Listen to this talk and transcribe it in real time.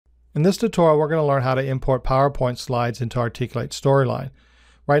In this tutorial, we're going to learn how to import PowerPoint slides into Articulate Storyline.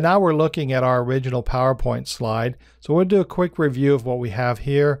 Right now, we're looking at our original PowerPoint slide, so we'll do a quick review of what we have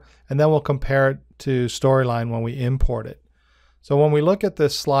here, and then we'll compare it to Storyline when we import it. So when we look at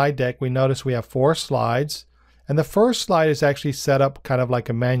this slide deck, we notice we have 4 slides, and the first slide is actually set up kind of like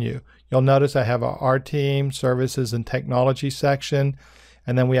a menu. You'll notice I have our Team, Services, and Technology section,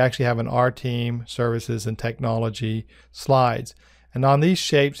 and then we actually have an Our Team, Services, and Technology slides. And on these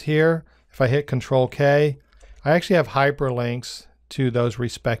shapes here, if I hit Control K, I actually have hyperlinks to those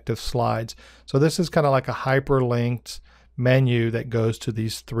respective slides. So this is kind of like a hyperlinked menu that goes to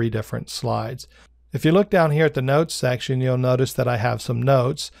these 3 different slides. If you look down here at the Notes section, you'll notice that I have some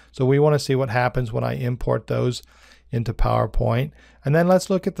notes. So we want to see what happens when I import those into PowerPoint. And then let's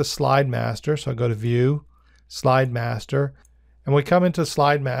look at the Slide Master. So I go to View, Slide Master, and we come into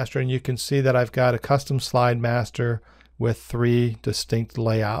Slide Master, and you can see that I've got a custom Slide Master with 3 distinct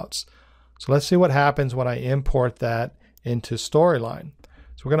layouts. So let's see what happens when I import that into Storyline.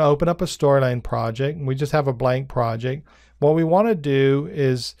 So we're going to open up a Storyline project, and we just have a blank project. What we want to do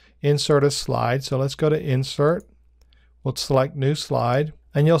is insert a slide. So let's go to Insert. We'll select New Slide,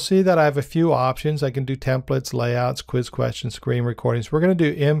 and you'll see that I have a few options. I can do templates, layouts, quiz questions, screen recordings. We're going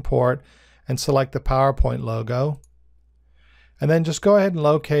to do Import and select the PowerPoint logo. And then just go ahead and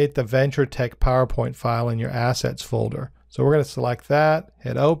locate the Venture Tech PowerPoint file in your Assets folder. So we're going to select that,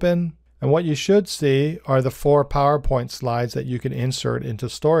 hit Open, and what you should see are the 4 PowerPoint slides that you can insert into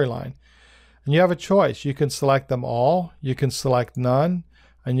Storyline. And you have a choice. You can select them all, you can select none,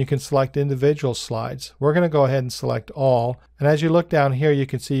 and you can select individual slides. We're going to go ahead and select all. And as you look down here, you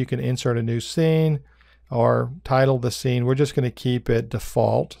can see you can insert a new scene or title the scene. We're just going to keep it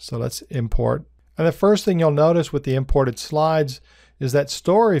default. So let's import. And the first thing you'll notice with the imported slides is that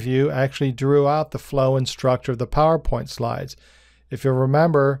Story View actually drew out the flow and structure of the PowerPoint slides. If you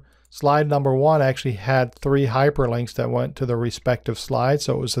remember, slide number 1 actually had 3 hyperlinks that went to the respective slides,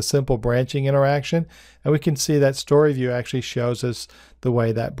 so it was a simple branching interaction. And we can see that Story View actually shows us the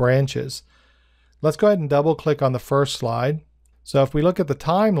way that branches. Let's go ahead and double click on the first slide. So if we look at the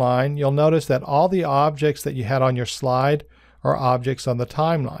timeline, you'll notice that all the objects that you had on your slide are objects on the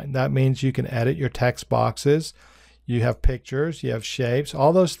timeline. That means you can edit your text boxes, you have pictures, you have shapes,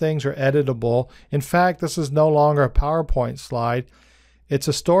 all those things are editable. In fact, this is no longer a PowerPoint slide, it's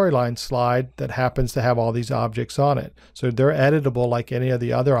a Storyline slide that happens to have all these objects on it. So they're editable like any of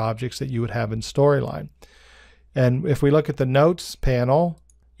the other objects that you would have in Storyline. And if we look at the Notes panel,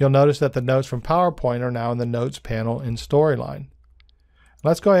 you'll notice that the notes from PowerPoint are now in the Notes panel in Storyline.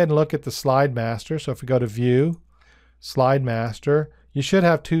 Let's go ahead and look at the Slide Master. So if we go to View, Slide Master, you should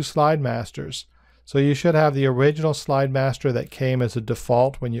have 2 Slide Masters. So you should have the original Slide Master that came as a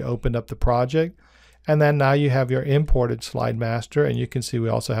default when you opened up the project, and then now you have your imported Slide Master, and you can see we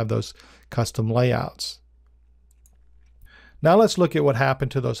also have those custom layouts. Now let's look at what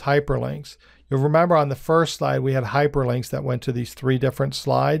happened to those hyperlinks. You'll remember on the first slide we had hyperlinks that went to these 3 different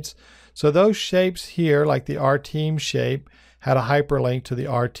slides. So those shapes here, like the Our Team shape, had a hyperlink to the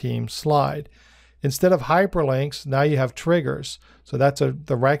Our Team slide. Instead of hyperlinks, now you have triggers. So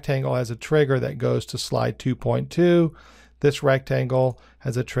the rectangle has a trigger that goes to slide 2.2. This rectangle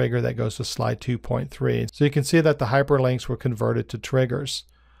has a trigger that goes to slide 2.3. So you can see that the hyperlinks were converted to triggers.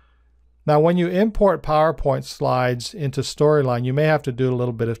 Now when you import PowerPoint slides into Storyline, you may have to do a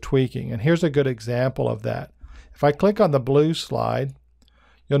little bit of tweaking. And here's a good example of that. If I click on the blue slide,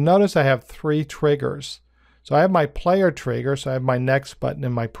 you'll notice I have 3 triggers. So I have my player trigger, so I have my next button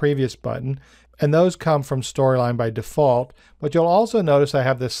and my previous button, and those come from Storyline by default. But you'll also notice I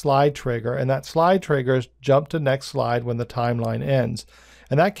have this slide trigger, and that slide trigger is jump to next slide when the timeline ends.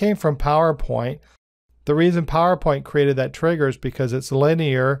 And that came from PowerPoint. The reason PowerPoint created that trigger is because it's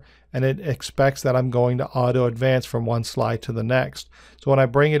linear and it expects that I'm going to auto advance from one slide to the next. So when I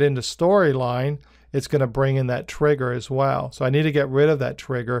bring it into Storyline, it's going to bring in that trigger as well. So I need to get rid of that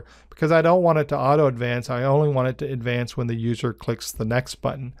trigger because I don't want it to auto advance. I only want it to advance when the user clicks the next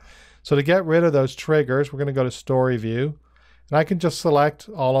button. So to get rid of those triggers, we're going to go to Story View, and I can just select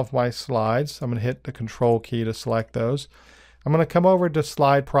all of my slides. I'm going to hit the Control key to select those. I'm going to come over to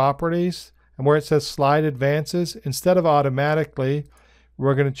Slide Properties, and where it says Slide Advances, instead of automatically,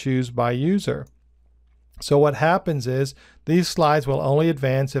 we're going to choose by user. So what happens is these slides will only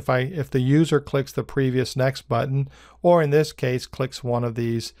advance if the user clicks the previous next button, or in this case clicks one of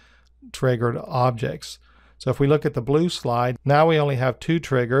these triggered objects. So if we look at the blue slide, now we only have 2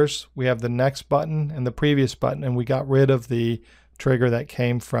 triggers. We have the next button and the previous button, and we got rid of the trigger that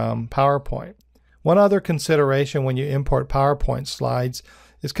came from PowerPoint. One other consideration when you import PowerPoint slides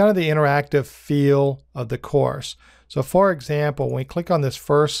is kind of the interactive feel of the course. So for example, when we click on this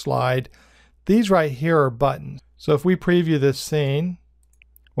first slide, these right here are buttons. So if we preview this scene,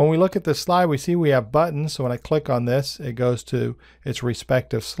 when we look at the slide, we see we have buttons. So when I click on this, it goes to its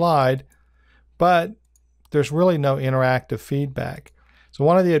respective slide, but there's really no interactive feedback. So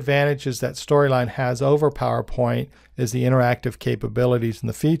one of the advantages that Storyline has over PowerPoint is the interactive capabilities and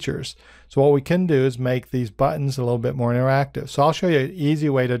the features. So what we can do is make these buttons a little bit more interactive. So I'll show you an easy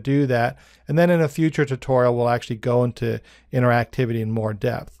way to do that. And then in a future tutorial, we'll actually go into interactivity in more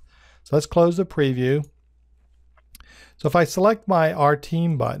depth. So let's close the preview. So if I select my Our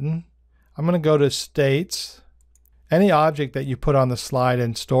Team button, I'm going to go to States. Any object that you put on the slide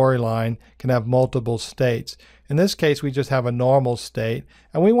in Storyline can have multiple states. In this case, we just have a normal state,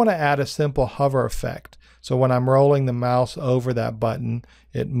 and we want to add a simple hover effect. So when I'm rolling the mouse over that button,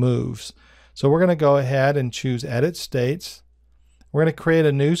 it moves. So we're going to go ahead and choose Edit States. We're going to create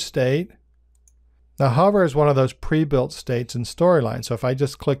a new state. Now hover is one of those pre-built states in Storyline. So if I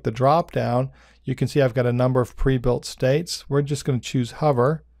just click the drop down, you can see I've got a number of pre-built states. We're just going to choose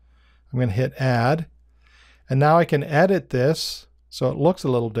hover. I'm going to hit Add. And now I can edit this so it looks a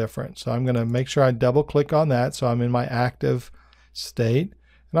little different. So I'm going to make sure I double click on that so I'm in my active state.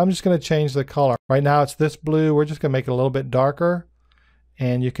 And I'm just going to change the color. Right now it's this blue. We're just going to make it a little bit darker.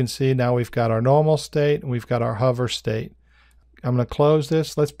 And you can see now we've got our normal state and we've got our hover state. I'm going to close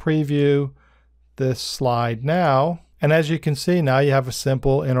this. Let's preview this slide now. And as you can see, now you have a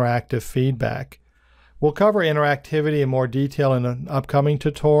simple interactive feedback. We'll cover interactivity in more detail in an upcoming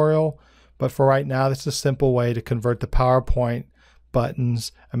tutorial. But for right now, this is a simple way to convert the PowerPoint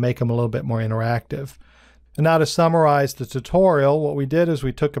buttons and make them a little bit more interactive. And now to summarize the tutorial, what we did is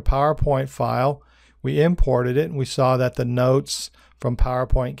we took a PowerPoint file, we imported it, and we saw that the notes from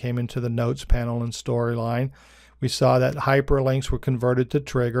PowerPoint came into the Notes panel in Storyline. We saw that hyperlinks were converted to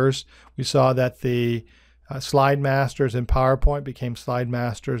triggers. We saw that the slide masters in PowerPoint became slide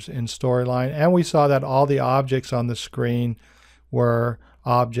masters in Storyline. And we saw that all the objects on the screen were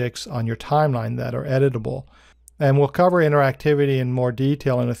objects on your timeline that are editable. And we'll cover interactivity in more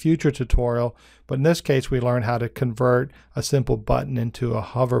detail in a future tutorial, but in this case we learned how to convert a simple button into a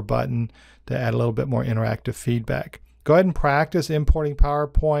hover button to add a little bit more interactive feedback. Go ahead and practice importing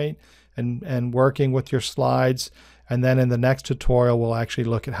PowerPoint and working with your slides, and then in the next tutorial we'll actually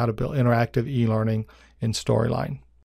look at how to build interactive e-learning in Storyline.